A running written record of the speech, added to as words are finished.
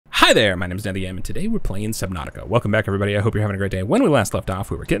Hi there, my name is Nettie, and today we're playing Subnautica. Welcome back, everybody. I hope you're having a great day. When we last left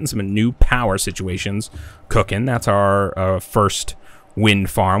off, we were getting some new power situations cooking. That's our first wind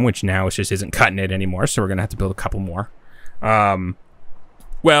farm, which now just isn't cutting it anymore, so we're going to have to build a couple more.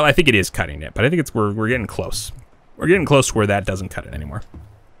 Well, I think it is cutting it, but I think we're getting close. We're getting close to where that doesn't cut it anymore.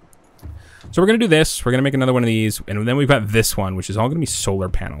 So we're going to do this. We're going to make another one of these, and then we've got this one, which is all going to be solar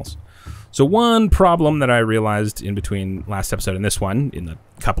panels. So one problem that I realized in between last episode and this one, in the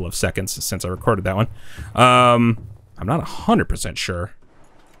couple of seconds since I recorded that one, I'm not 100% sure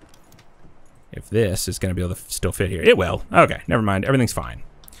if this is going to be able to still fit here. It will. Okay, never mind. Everything's fine.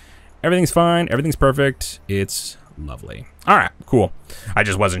 Everything's fine. Everything's perfect. It's lovely. All right, cool. I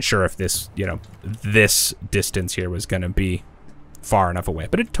just wasn't sure if this, you know, this distance here was going to be far enough away,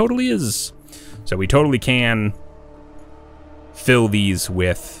 but it totally is. So we totally can fill these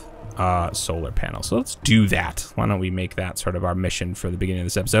with solar panels. So let's do that. Why don't we make that sort of our mission for the beginning of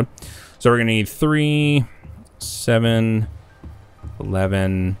this episode? So we're gonna need 3, 7,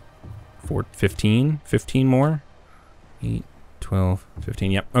 11, 4, 15 more. 8, 12,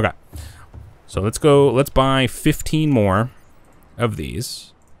 15. Yep. Okay. So let's go. Let's buy 15 more of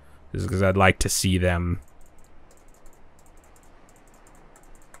these. This is because I'd like to see them.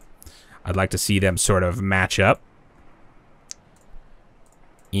 I'd like to see them sort of match up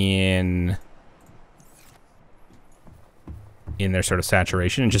in their sort of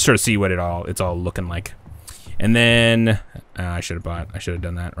saturation, and just sort of see what it's all looking like. And then I should have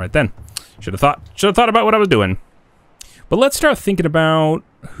done that right then. Should have thought about what I was doing. But let's start thinking about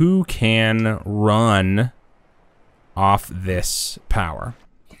who can run off this power.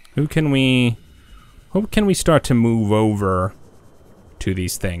 Who can we start to move over to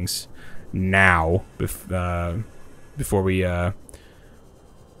these things now before we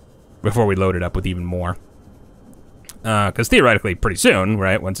load it up with even more. Because theoretically, pretty soon,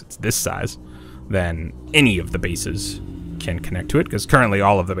 right, once it's this size, then any of the bases can connect to it, because currently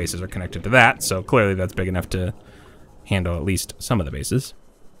all of the bases are connected to that, so clearly that's big enough to handle at least some of the bases.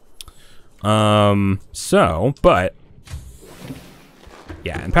 But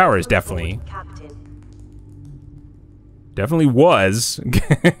yeah, and power is definitely was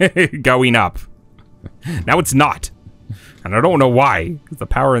going up. Now it's not. And I don't know why, because the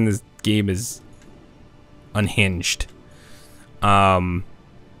power in this game is unhinged. But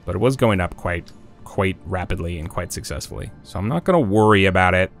it was going up quite rapidly and quite successfully. So I'm not going to worry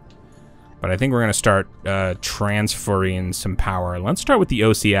about it. But I think we're going to start transferring some power. Let's start with the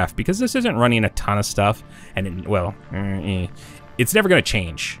OCF, because this isn't running a ton of stuff. And, it's never going to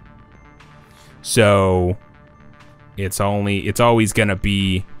change. So it's always going to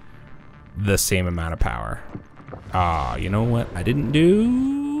be the same amount of power. You know what I didn't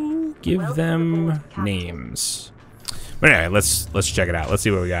do? Give them names. But anyway, let's check it out. Let's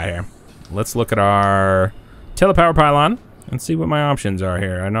see what we got here. Let's look at our telepower pylon and see what my options are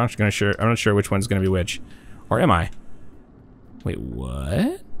here. I'm not sure which one's gonna be which. Or am I? Wait,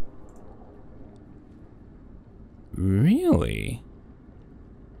 what? Really?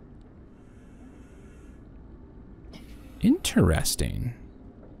 Interesting.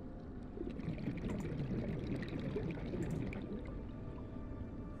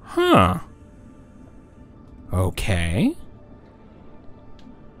 Huh. Okay.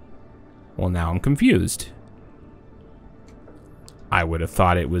 Well, now I'm confused. I would have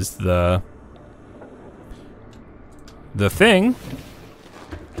thought it was the thing.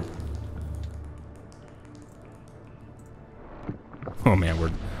 Oh man,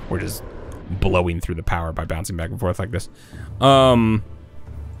 we're just blowing through the power by bouncing back and forth like this.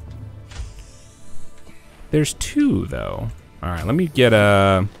 There's 2 though. All right, let me get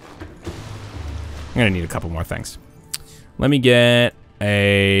I'm gonna need a couple more things. Let me get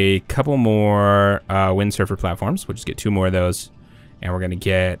a couple more windsurfer platforms. We'll just get 2 more of those. And we're gonna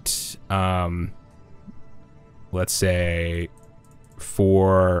get, let's say,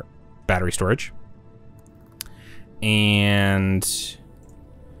 4 battery storage. And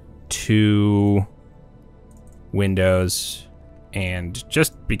 2 windows. And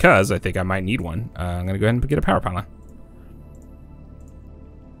just because I think I might need one, I'm gonna go ahead and get a power pylon.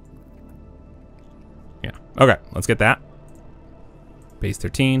 Yeah, okay, let's get that. Base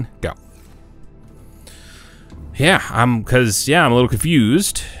 13, go. Yeah, I'm a little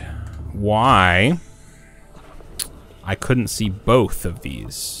confused why I couldn't see both of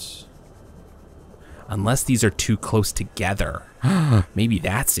these. Unless these are too close together. Maybe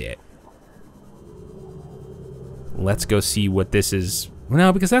that's it. Let's go see what this is.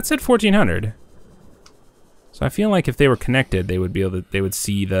 No, because that said 1400. So I feel like if they were connected, they would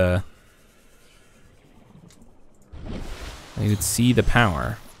see the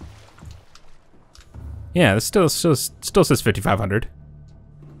power. Yeah, this still says 5,500.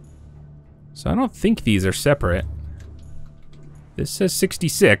 So I don't think these are separate. This says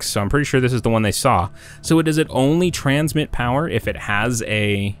 66, so I'm pretty sure this is the one they saw. So does it only transmit power if it has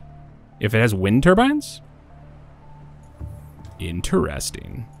wind turbines?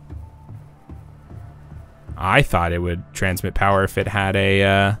 Interesting. I thought it would transmit power if it had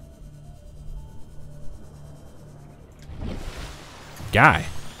a guy,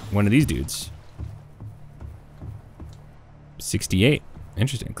 one of these dudes. 68.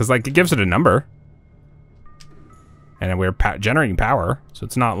 Interesting, because like it gives it a number, and we're generating power, so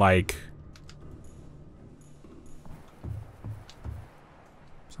it's not like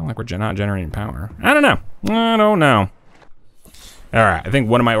we're not generating power. I don't know. I don't know. All right, I think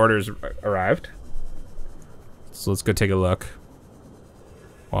one of my orders arrived. So let's go take a look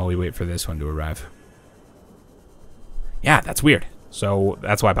while we wait for this one to arrive. Yeah, that's weird. So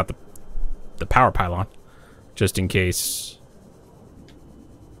that's why I bought the power pylon, just in case.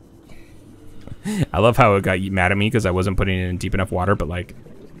 I love how it got mad at me because I wasn't putting it in deep enough water, but like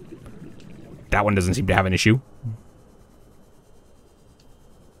that one doesn't seem to have an issue.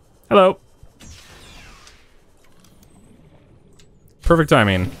 Hello. Perfect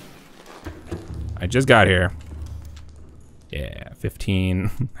timing. I just got here. Yeah,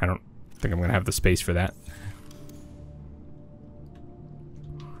 15. I don't think I'm gonna have the space for that.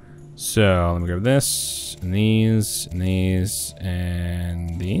 So let me grab this, and these, and these,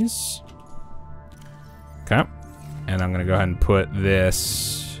 and these. Okay. And I'm gonna go ahead and put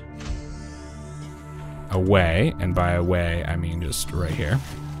this away, and by away, I mean just right here.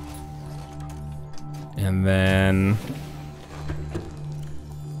 And then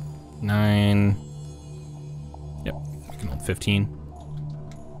 9. Yep, we can hold 15.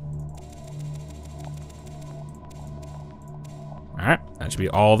 All right, that should be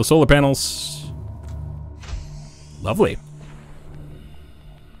all the solar panels. Lovely.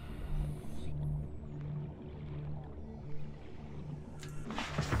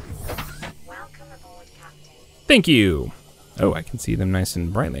 Welcome aboard, Captain. Thank you. Oh, I can see them nice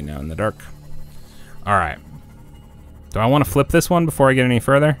and brightly now in the dark. All right. Do I want to flip this one before I get any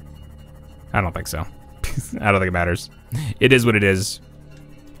further? I don't think so. I don't think it matters. It is what it is.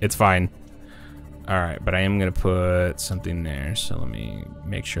 It's fine. All right, but I am gonna put something there. So let me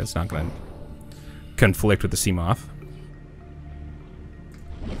make sure it's not gonna conflict with the sea moth.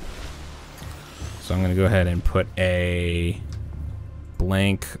 So I'm gonna go ahead and put a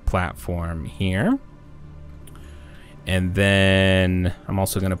blank platform here. And then I'm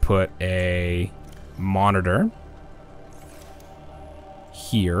also gonna put a monitor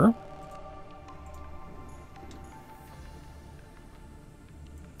here.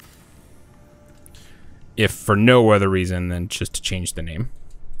 If for no other reason than just to change the name.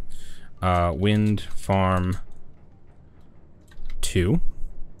 Wind Farm 2.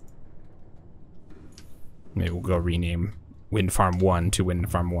 Maybe we'll go rename Wind Farm 1 to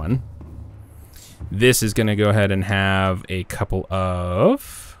Wind Farm 1. This is gonna go ahead and have a couple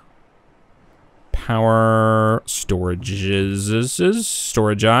of power storages,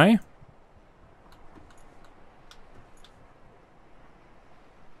 storage eye.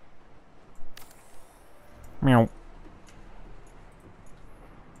 Meow.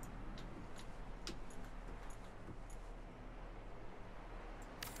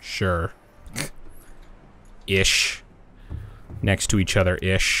 Sure. Ish. Next to each other,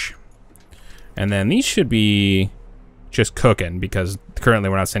 ish. And then these should be just cooking because currently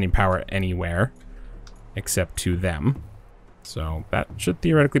we're not sending power anywhere except to them. So that should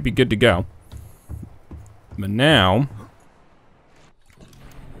theoretically be good to go. But now,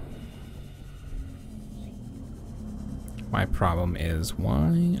 my problem is,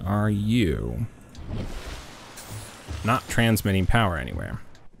 why are you not transmitting power anywhere?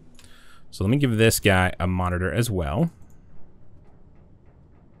 So let me give this guy a monitor as well.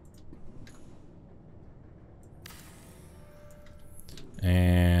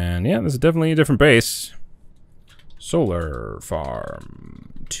 And yeah, this is definitely a different base. Solar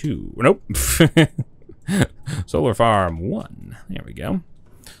Farm 2. Nope. Solar Farm 1. There we go.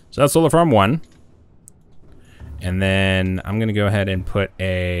 So that's Solar Farm 1. And then I'm gonna go ahead and put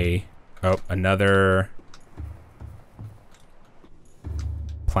another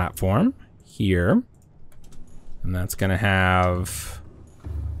platform here. And that's gonna have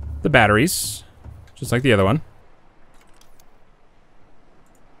the batteries, just like the other one.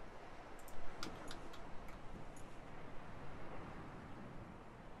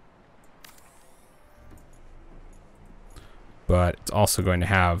 But it's also going to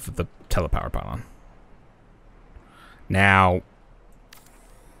have the telepower pylon. Now,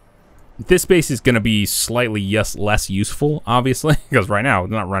 This base is going to be slightly less useful, obviously, because right now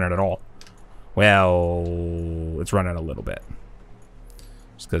it's not running at all. Well, it's running a little bit.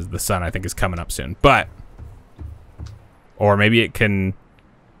 Just because the sun, I think, is coming up soon. But, or maybe it can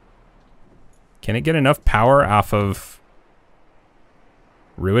it get enough power off of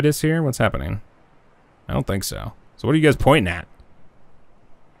Ruidus here? What's happening? I don't think so. So what are you guys pointing at?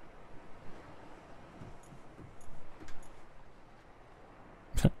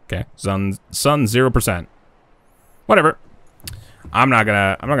 Okay, sun 0%. Whatever. I'm not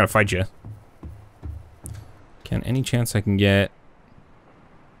gonna fight you. Can any chance I can get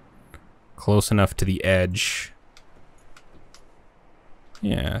close enough to the edge?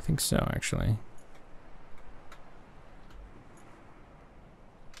 Yeah, I think so, actually.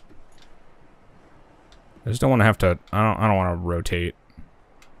 I just don't want to have to. I don't want to rotate.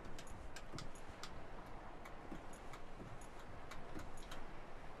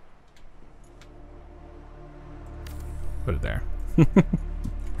 Put it there.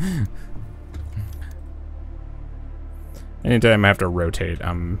 Anytime I have to rotate,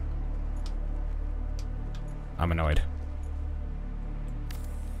 I'm annoyed.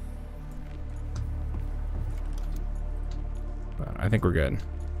 But I think we're good.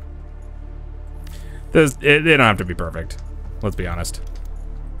 They don't have to be perfect. Let's be honest.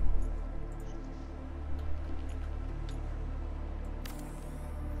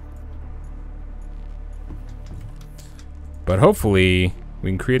 But hopefully, we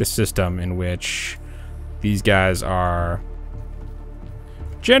can create a system in which these guys are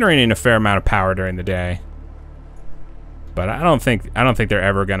generating a fair amount of power during the day. But I don't think they're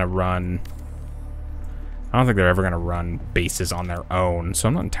ever gonna run. I don't think they're ever gonna run bases on their own. So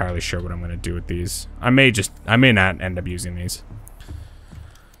I'm not entirely sure what I'm gonna do with these. I may not end up using these.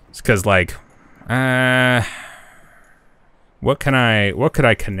 It's because like, what could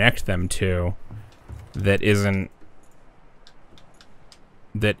I connect them to that isn't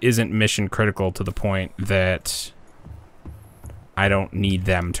mission critical to the point that I don't need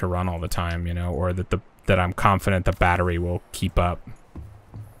them to run all the time, you know, or that I'm confident the battery will keep up,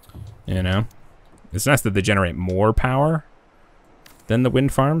 you know? It's nice that they generate more power than the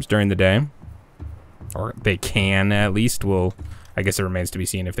wind farms during the day, or they can at least. Well, I guess it remains to be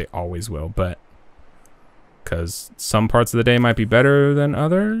seen if they always will, but because some parts of the day might be better than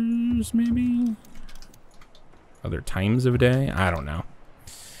others, maybe other times of day. I don't know.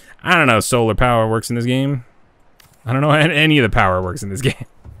 I don't know if solar power works in this game. I don't know how any of the power works in this game.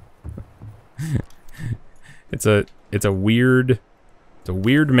 It's a weird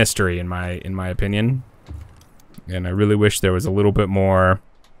mystery in my opinion. And I really wish there was a little bit more.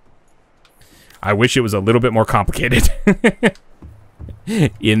 I wish it was a little bit more complicated.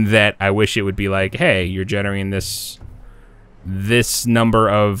 In that I wish it would be like, hey, you're generating this number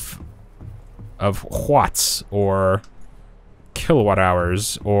of watts or kilowatt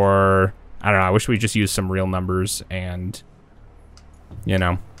hours, or I don't know. I wish we just used some real numbers, and you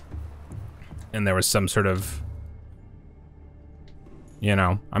know, and there was some sort of, you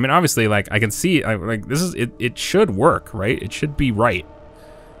know, I mean, obviously, like I can see, like this is it. It should work, right? It should be right.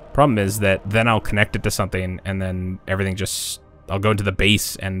 Problem is that then I'll connect it to something, and then everything just, I'll go into the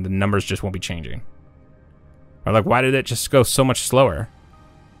base, and the numbers just won't be changing. Or like, why did it just go so much slower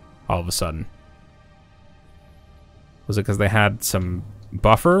all of a sudden? Was it because they had some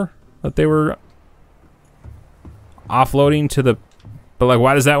buffer that they were offloading to the... But like,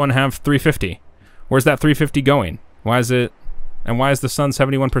 why does that one have 350? Where's that 350 going? Why is it... And why is the sun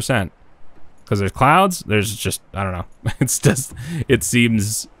 71%? Because there's clouds? There's just... I don't know. It's just... It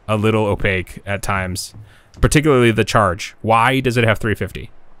seems a little opaque at times. Particularly the charge. Why does it have 350?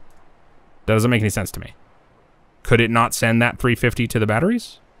 That doesn't make any sense to me. Could it not send that 350 to the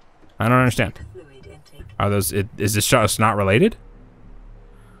batteries? I don't understand. Are those... Is this just not related?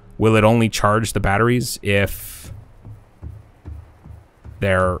 Will it only charge the batteries if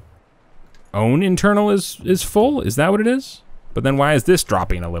their own internal is full? Is that what it is? But then why is this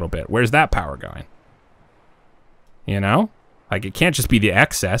dropping a little bit? Where's that power going? You know? Like, it can't just be the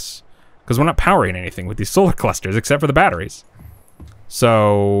excess, because we're not powering anything with these solar clusters except for the batteries.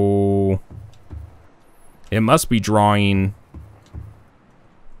 So it must be drawing...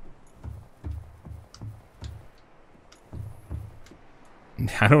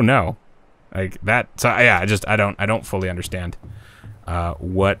 I don't know, like that. So yeah, I don't fully understand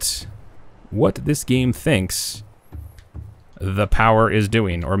what this game thinks the power is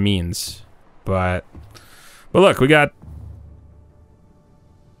doing or means. But look, we got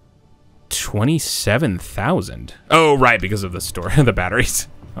 27,000. Oh right, because of the the batteries.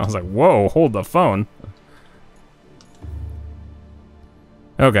 I was like, whoa, hold the phone.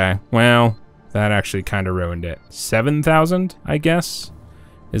 Okay, well, that actually kind of ruined it. 7,000, I guess,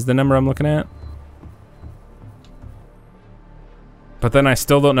 is the number I'm looking at. But then I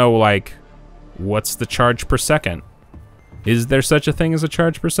still don't know, like, what's the charge per second? Is there such a thing as a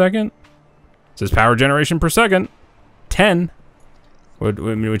charge per second? It says power generation per second. 10.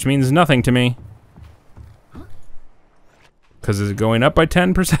 Which means nothing to me. Because is it going up by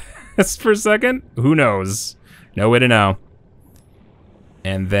 10% per second? Who knows? No way to know.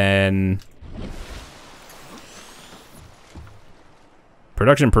 And then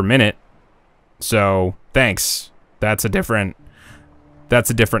production per minute. So thanks. That's a different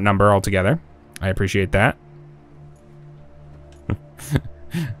number altogether. I appreciate that.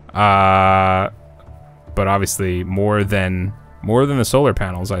 But obviously more than the solar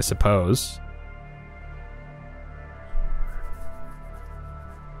panels, I suppose.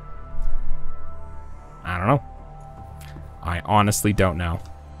 I don't know. I honestly don't know.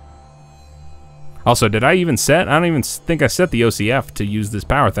 Also, did I even set? I don't even think I set the OCF to use this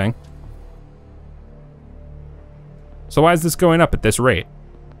power thing. So why is this going up at this rate?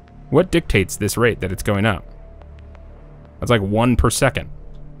 What dictates this rate that it's going up? That's like 1 per second.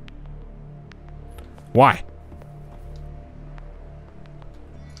 Why?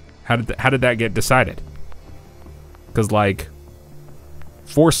 How did that get decided? Because like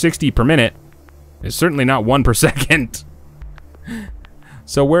 460 per minute is certainly not 1 per second.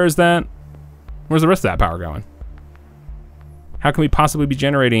 So where's that? Where's the rest of that power going? How can we possibly be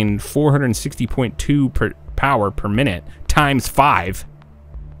generating 460.2 power per minute times 5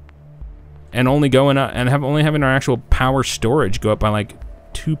 and only going up and only having our actual power storage go up by like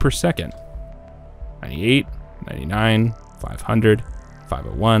 2 per second? 98, 99, 500,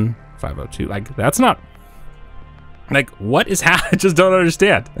 501, 502. Like that's not like what is I just don't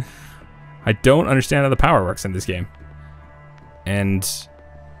understand. I don't understand how the power works in this game. And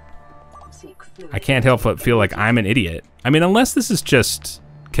I can't help but feel like I'm an idiot. I mean, unless this is just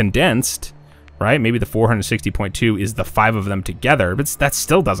condensed, right? Maybe the 460.2 is the 5 of them together, but that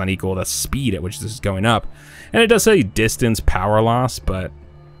still doesn't equal the speed at which this is going up. And it does say distance power loss, but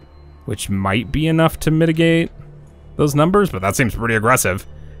which might be enough to mitigate those numbers, but that seems pretty aggressive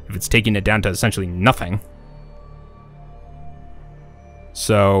if it's taking it down to essentially nothing.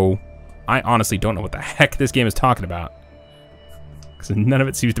 So I honestly don't know what the heck this game is talking about, because none of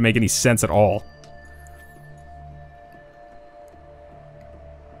it seems to make any sense at all.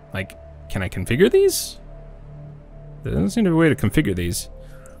 Like, can I configure these? There doesn't seem to be a way to configure these.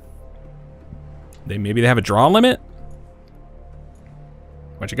 Maybe they have a draw limit?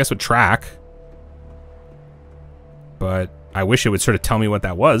 Which I guess would track. But I wish it would sort of tell me what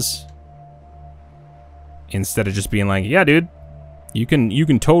that was. Instead of just being like, yeah, dude, you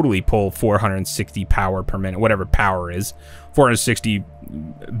can totally pull 460 power per minute, whatever power is. 460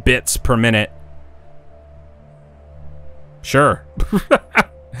 bits per minute. Sure.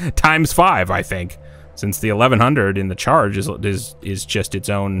 Times 5, I think. Since the 1100 in the charge is just its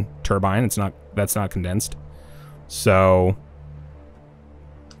own turbine. That's not condensed. So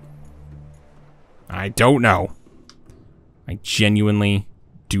I don't know. I genuinely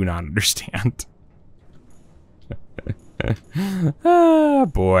do not understand. Ah,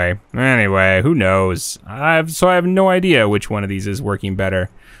 boy. Anyway, who knows? So I have no idea which one of these is working better.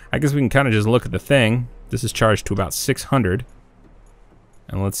 I guess we can kind of just look at the thing. This is charged to about 600.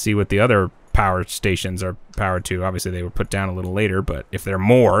 And let's see what the other power stations are powered to. Obviously, they were put down a little later, but if they're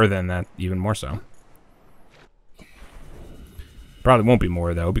more, then that even more so. Probably won't be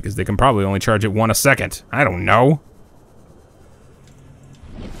more, though, because they can probably only charge it 1 a second. I don't know.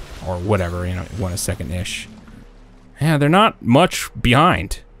 Or whatever, you know, 1 a second-ish. Yeah, they're not much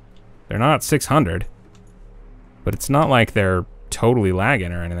behind. They're not 600. But it's not like they're totally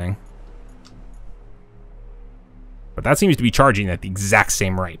lagging or anything. But that seems to be charging at the exact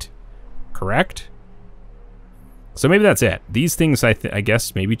same rate. Correct? So maybe that's it. These things, I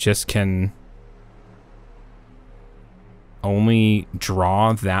guess, maybe just can only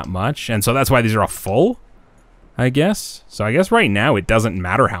draw that much. And so that's why these are all full, I guess. So I guess right now it doesn't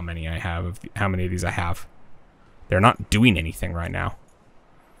matter how many I have, how many of these I have. They're not doing anything right now.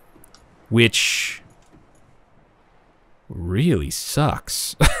 Which really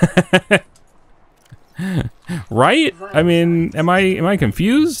sucks. Right? I mean, am I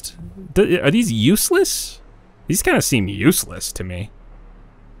confused? Are these useless? These kind of seem useless to me.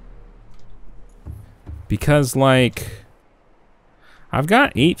 Because, like, I've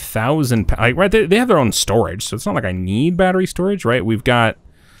got 8,000, like, right, they have their own storage, so it's not like I need battery storage, right? We've got,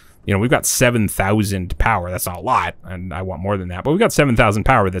 you know, we've got 7,000 power. That's not a lot, and I want more than that, but we've got 7,000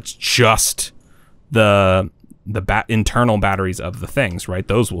 power that's just the internal batteries of the things, right?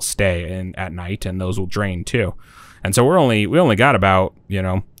 Those will stay in at night, and those will drain too. And so we only got about, you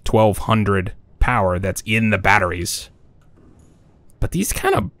know, 1,200 power that's in the batteries. But these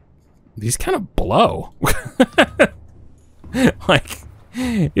kind of blow. Like,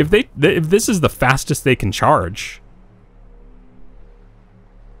 if this is the fastest they can charge,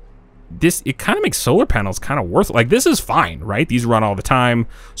 it kind of makes solar panels kind of worth it. Like, this is fine, right? These run all the time,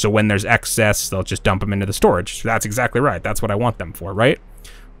 so when there's excess, they'll just dump them into the storage. That's exactly right. That's what I want them for, right?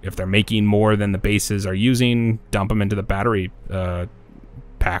 If they're making more than the bases are using, dump them into the battery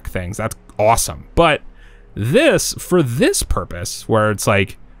pack things. That's awesome. But for this purpose, where it's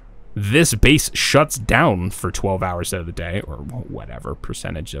like, this base shuts down for 12 hours out of the day, or whatever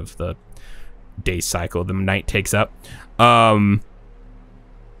percentage of the day cycle the night takes up.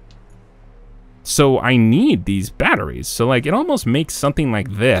 So I need these batteries. So like, it almost makes something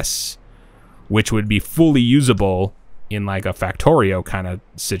like this, which would be fully usable in like a Factorio kind of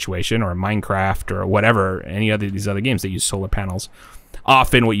situation, or a Minecraft, or whatever, any other these other games that use solar panels.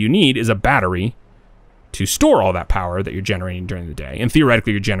 Often what you need is a battery to store all that power that you're generating during the day. And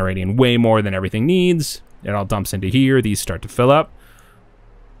theoretically, you're generating way more than everything needs. It all dumps into here. These start to fill up.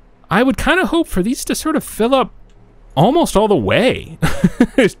 I would kind of hope for these to sort of fill up almost all the way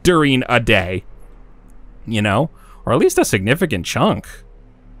during a day, you know? Or at least a significant chunk.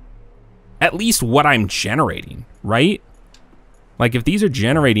 At least what I'm generating, right? Like, if these are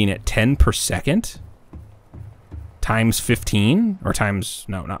generating at 10 per second, times 15, or times,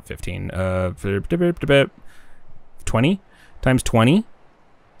 no, not 15, 20, times 20,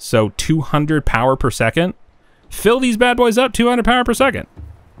 so 200 power per second. Fill these bad boys up, 200 power per second.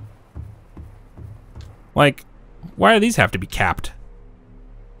 Like, why do these have to be capped?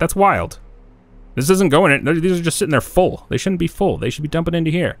 That's wild. This isn't going in, these are just sitting there full. They shouldn't be full. They should be dumping into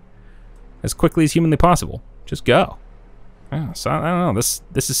here as quickly as humanly possible. Just go. Oh, so I don't know,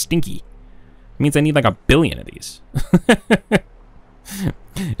 this is stinky. It means I need like 1 billion of these.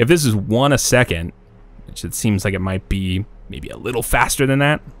 If this is 1 a second, which it seems like it might be maybe a little faster than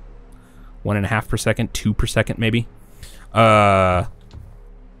that, 1.5 per second, 2 per second maybe. Then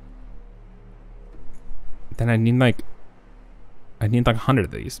I need like 100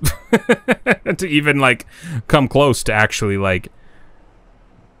 of these to even like come close to actually like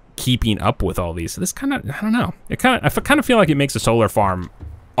keeping up with all these. So this kind of, I don't know. I kind of feel like it makes a solar farm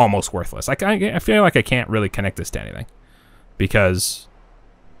almost worthless. Like I feel like I can't really connect this to anything because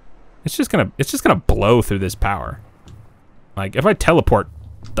it's just gonna blow through this power. Like if I teleport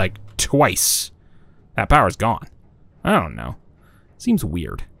like twice, that power's gone. I don't know. Seems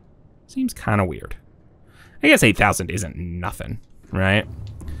weird. Seems kind of weird. I guess 8,000 isn't nothing, right?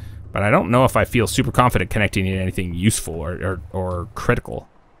 But I don't know if I feel super confident connecting to anything useful or critical.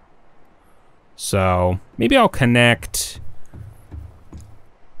 So maybe I'll connect.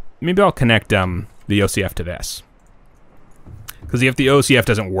 Maybe I'll connect the OCF to this. Because if the OCF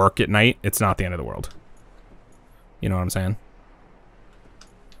doesn't work at night, it's not the end of the world. You know what I'm saying?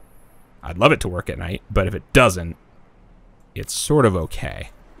 I'd love it to work at night, but if it doesn't, it's sort of okay.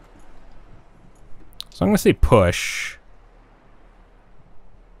 So I'm gonna say push.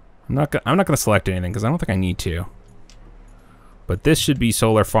 I'm not gonna select anything because I don't think I need to. But this should be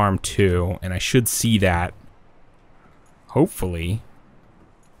solar farm 2, and I should see that. Hopefully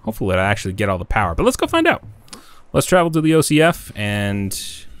it'll actually get all the power. But let's go find out. Let's travel to the OCF and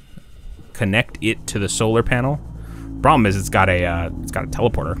connect it to the solar panel. Problem is, it's got a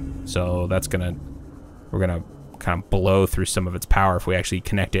teleporter, so we're gonna kind of blow through some of its power if we actually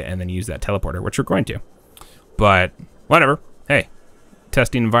connect it and then use that teleporter, which we're going to. But whatever. Hey,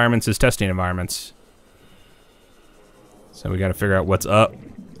 testing environments is testing environments. So we got to figure out what's up.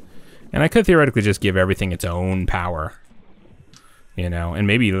 And I could theoretically just give everything its own power, you know, and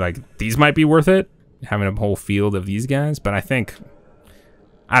maybe like these might be worth it, having a whole field of these guys. But I think,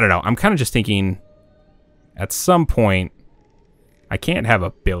 I don't know. I'm kind of just thinking at some point, I can't have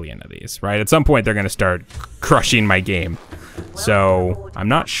 1 billion of these, right? At some point, they're going to start crushing my game. So I'm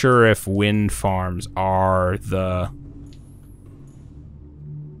not sure if wind farms are the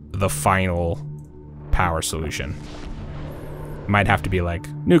final power solution. Might have to be like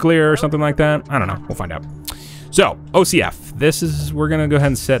nuclear or something like that. I don't know. We'll find out. So OCF. We're going to go ahead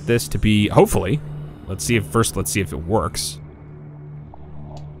and set this to be, hopefully. Let's see if it works.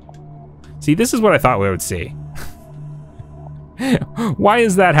 See, this is what I thought we would see. Why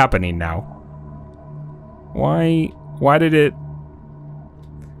is that happening now? Why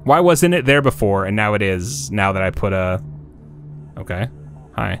wasn't it there before and now it is, now that I put a... Okay.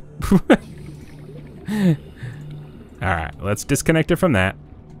 Hi. Alright, let's disconnect it from that.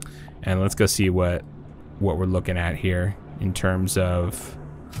 And let's go see what what we're looking at here in terms of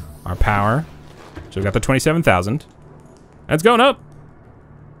our power. So we got the 27,000. That's going up.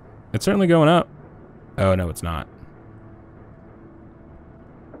 It's certainly going up. Oh, no, it's not.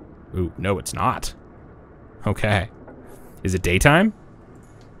 Ooh, no, it's not. Okay. Is it daytime?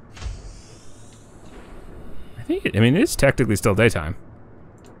 I mean, it is technically still daytime.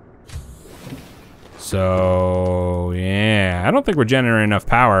 So, yeah, I don't think we're generating enough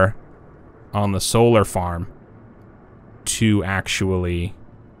power on the solar farm to actually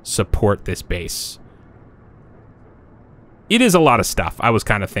support this base. It is a lot of stuff. I was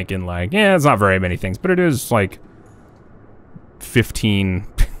kind of thinking like, yeah, it's not very many things, but it is like 15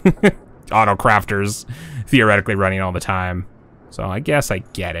 auto crafters theoretically running all the time. So I guess I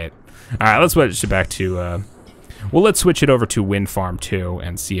get it. All right, let's switch it back to, well, let's switch it over to Wind Farm 2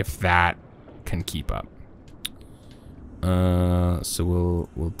 and see if that can keep up. So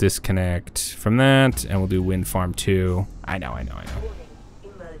we'll disconnect from that and we'll do Wind Farm 2. I know.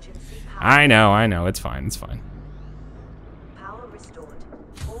 It's fine, it's fine. Power restored.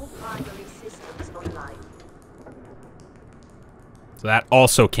 All primary systems online. So that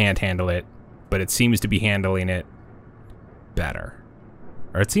also can't handle it, but it seems to be handling it better.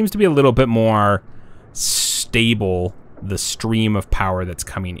 Or it seems to be a little bit more stable, the stream of power that's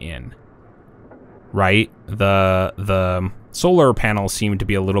coming in. Right? The solar panels seem to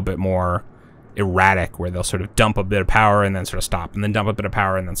be a little bit more erratic, where they'll sort of dump a bit of power and then sort of stop, and then dump a bit of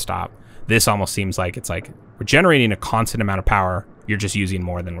power and then stop. This almost seems like it's like we're generating a constant amount of power, you're just using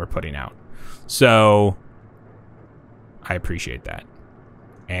more than we're putting out. So I appreciate that.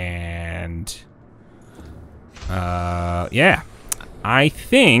 And yeah, I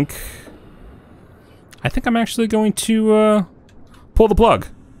think I'm actually going to pull the plug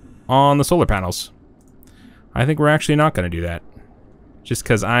on the solar panels. I think we're actually not going to do that, just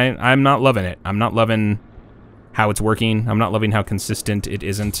because I'm not loving it. I'm not loving how it's working. I'm not loving how consistent it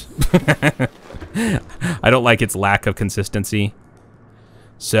isn't. I don't like its lack of consistency.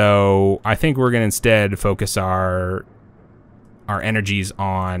 So I think we're going to instead focus our energies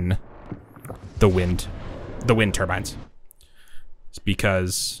on the wind turbines. It's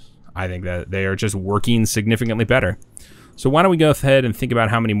because I think that they are just working significantly better. So why don't we go ahead and think about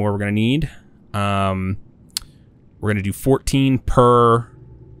how many more we're going to need. We're going to do 14 per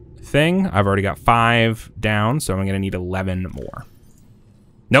thing. I've already got 5 down, so I'm going to need 11 more.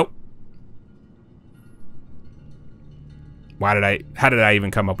 Nope. How did I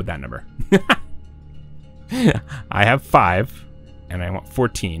even come up with that number? I have 5, and I want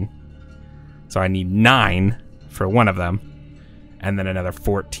 14. So I need 9 for one of them, and then another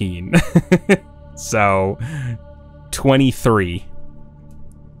 14. So 23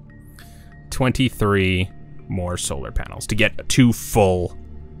 more solar panels to get 2 full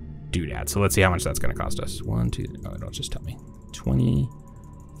doodads. So let's see how much that's going to cost us. 1, 2. Oh, don't just tell me.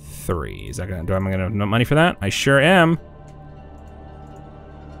 23. Is that gonna? Am I gonna have enough money for that? I sure am.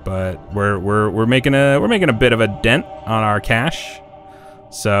 But we're making a bit of a dent on our cash.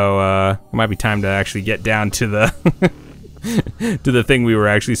 So it might be time to actually get down to the to the thing we were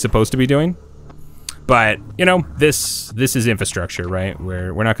actually supposed to be doing. But you know, this is infrastructure, right?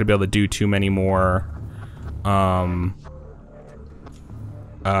 We're not going to be able to do too many more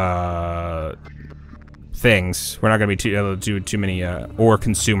things. We're not going to be able to do too many ore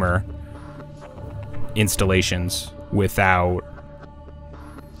consumer installations without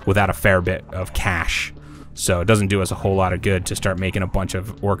a fair bit of cash. So it doesn't do us a whole lot of good to start making a bunch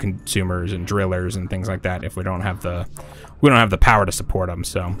of ore consumers and drillers and things like that if we don't have the power to support them.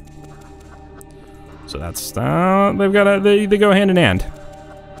 So that's they go hand in hand.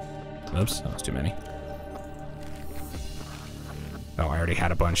 Oops, that was too many. Oh, I already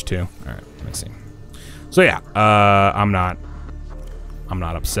had a bunch too. All right, let me see. So yeah, I'm not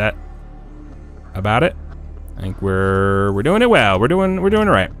upset about it. I think we're doing it well. We're doing it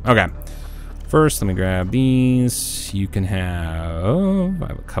right. Okay. First, let me grab these. You can have I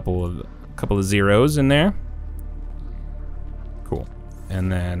have a couple of zeros in there. Cool. And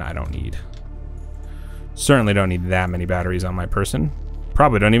then certainly don't need that many batteries on my person.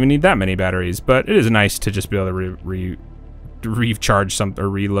 Probably don't even need that many batteries, but it is nice to just be able to recharge something or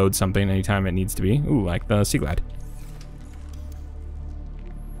reload something anytime it needs to be. Ooh, like the Sea Glide.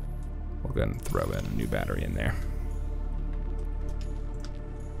 We'll go ahead and throw in a new battery in there.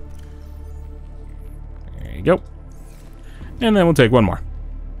 There you go. And then we'll take one more,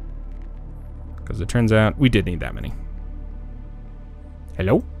 because it turns out we did need that many.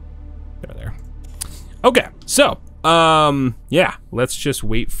 Hello? There. Okay, so, yeah, let's just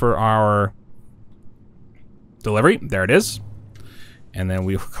wait for our delivery. There it is. And then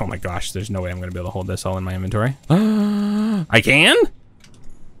we, oh my gosh, there's no way I'm gonna be able to hold this all in my inventory. I can?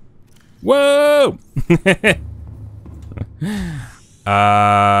 Whoa!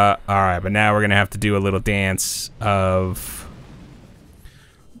 All right, but now we're gonna have to do a little dance of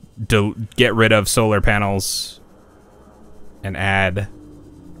get rid of solar panels and add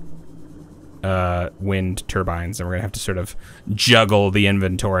wind turbines, and we're gonna have to sort of juggle the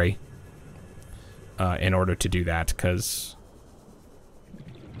inventory in order to do that, because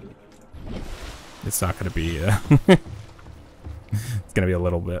it's not gonna be it's gonna be a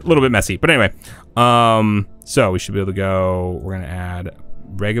little bit messy. But anyway, so we should be able to go. We're gonna add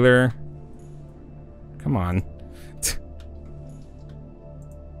regular. Come on.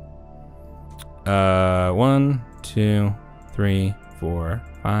 1, 2, 3, 4,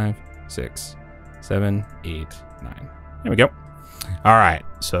 5, 6, 7, 8, 9. There we go. All right,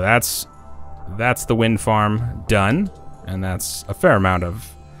 so that's the wind farm done, and that's a fair amount of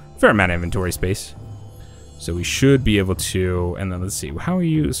inventory space. So we should be able to, and then let's see, how are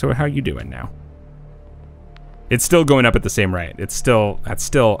you doing now? It's still going up at the same rate. That's still,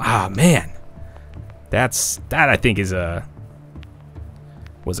 ah, man. That I think was a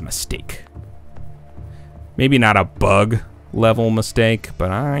mistake. Maybe not a bug level mistake, but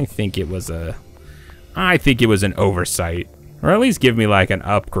I think it was an oversight, or at least give me like an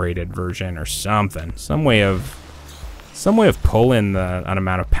upgraded version or something, some way of pulling an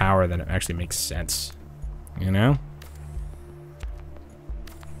amount of power that actually makes sense, you know?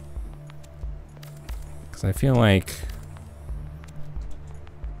 Because I feel like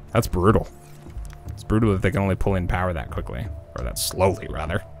that's brutal. It's brutal that they can only pull in power that quickly, or that slowly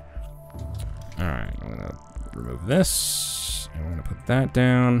rather. All right, I'm gonna remove this, and I'm gonna put that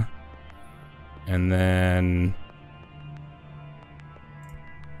down, and then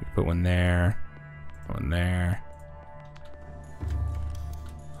put one there, one there.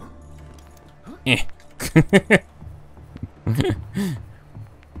 Eh.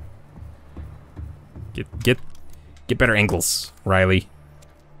 Get better angles, Riley.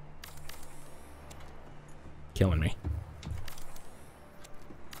 Killing me.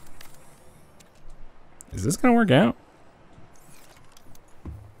 Is this gonna work out?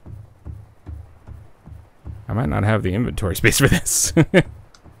 I might not have the inventory space for this.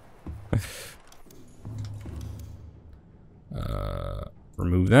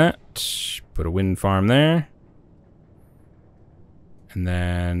 Remove that. Put a wind farm there. And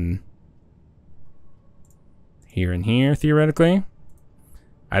then here and here, theoretically.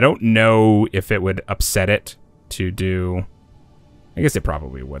 I don't know if it would upset it to do... I guess it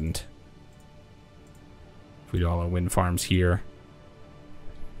probably wouldn't. If we do all our wind farms here.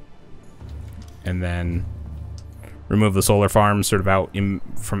 And then remove the solar farms sort of out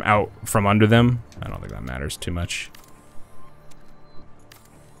from under them. I don't think that matters too much.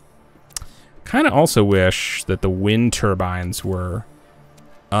 Kind of also wish that the wind turbines were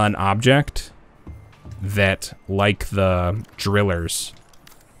an object that, like the drillers,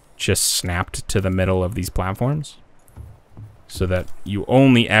 just snapped to the middle of these platforms, so that you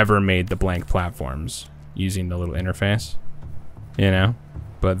only ever made the blank platforms using the little interface, you know?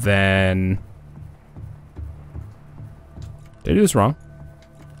 But then... Did I do this wrong?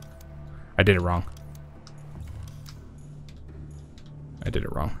 I did it wrong. I did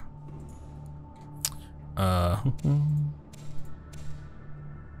it wrong.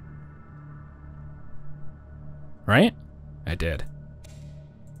 Right? I did.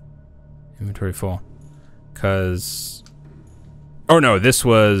 Inventory full. Cause... Oh no, this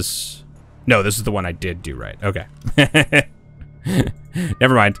was... No, this is the one I did do right. Okay.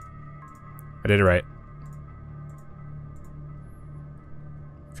 Never mind. I did it right.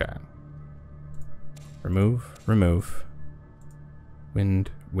 Okay. Remove, remove. Wind,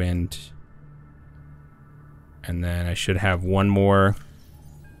 wind. And then I should have one more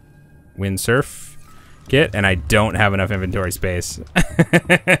windsurf kit, and I don't have enough inventory space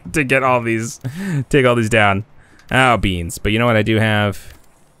to get all these, take all these down. Oh, beans. But you know what I do have?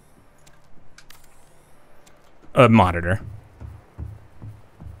 A monitor.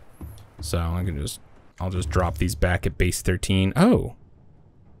 So I'll just drop these back at base 13. Oh.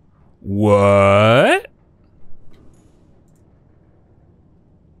 What?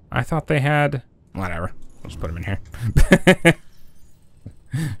 I thought they had, whatever. I'll just put them in here.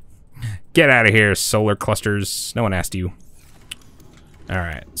 Get out of here, solar clusters. No one asked you. All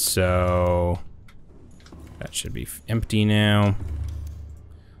right, so that should be empty now.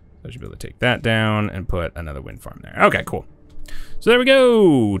 I should be able to take that down and put another wind farm there. Okay, cool. So there we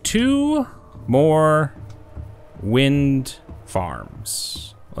go. 2 more wind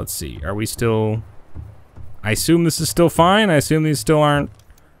farms. Let's see. Are we still I assume this is still fine. I assume these still aren't...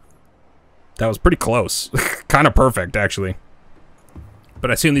 That was pretty close. Kind of perfect, actually.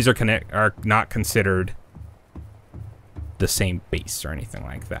 But I assume these are not considered the same base or anything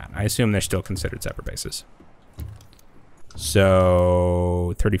like that. I assume they're still considered separate bases.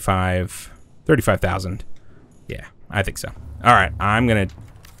 So 35,000. Yeah, I think so. All right, I'm gonna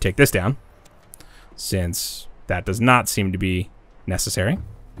take this down since that does not seem to be necessary.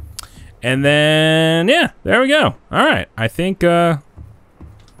 And then yeah, there we go. All right, I think we're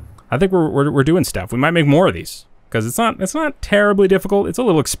doing stuff. We might make more of these because it's not terribly difficult. It's a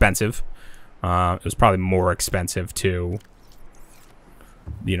little expensive. It was probably more expensive to,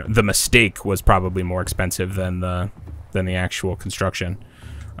 you know, the mistake was probably more expensive than the actual construction.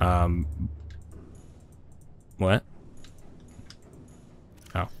 What?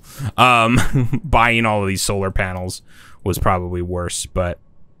 Oh. Buying all of these solar panels was probably worse, but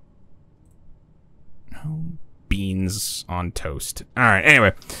no beans on toast. All right,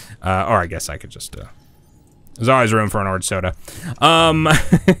 anyway. Or I guess I could just, there's always room for an orange soda.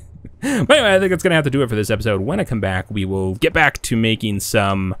 But anyway, I think that's going to have to do it for this episode. When I come back, we will get back to making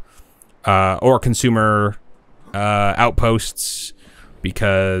some ore consumer outposts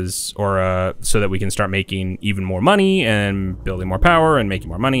so that we can start making even more money and building more power and making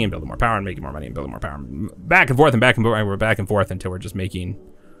more money and building more power and making more money and building more power. Back and forth and back and forth. We're back and forth until we're just making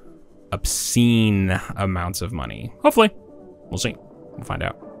obscene amounts of money. Hopefully. We'll see. We'll find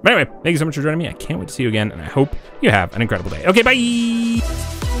out. But anyway, thank you so much for joining me. I can't wait to see you again, and I hope you have an incredible day. Okay, bye!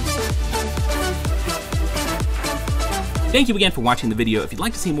 Thank you again for watching the video. If you'd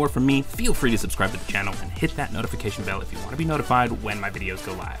like to see more from me, feel free to subscribe to the channel and hit that notification bell if you want to be notified when my videos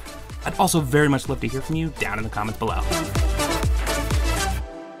go live. I'd also very much love to hear from you down in the comments below.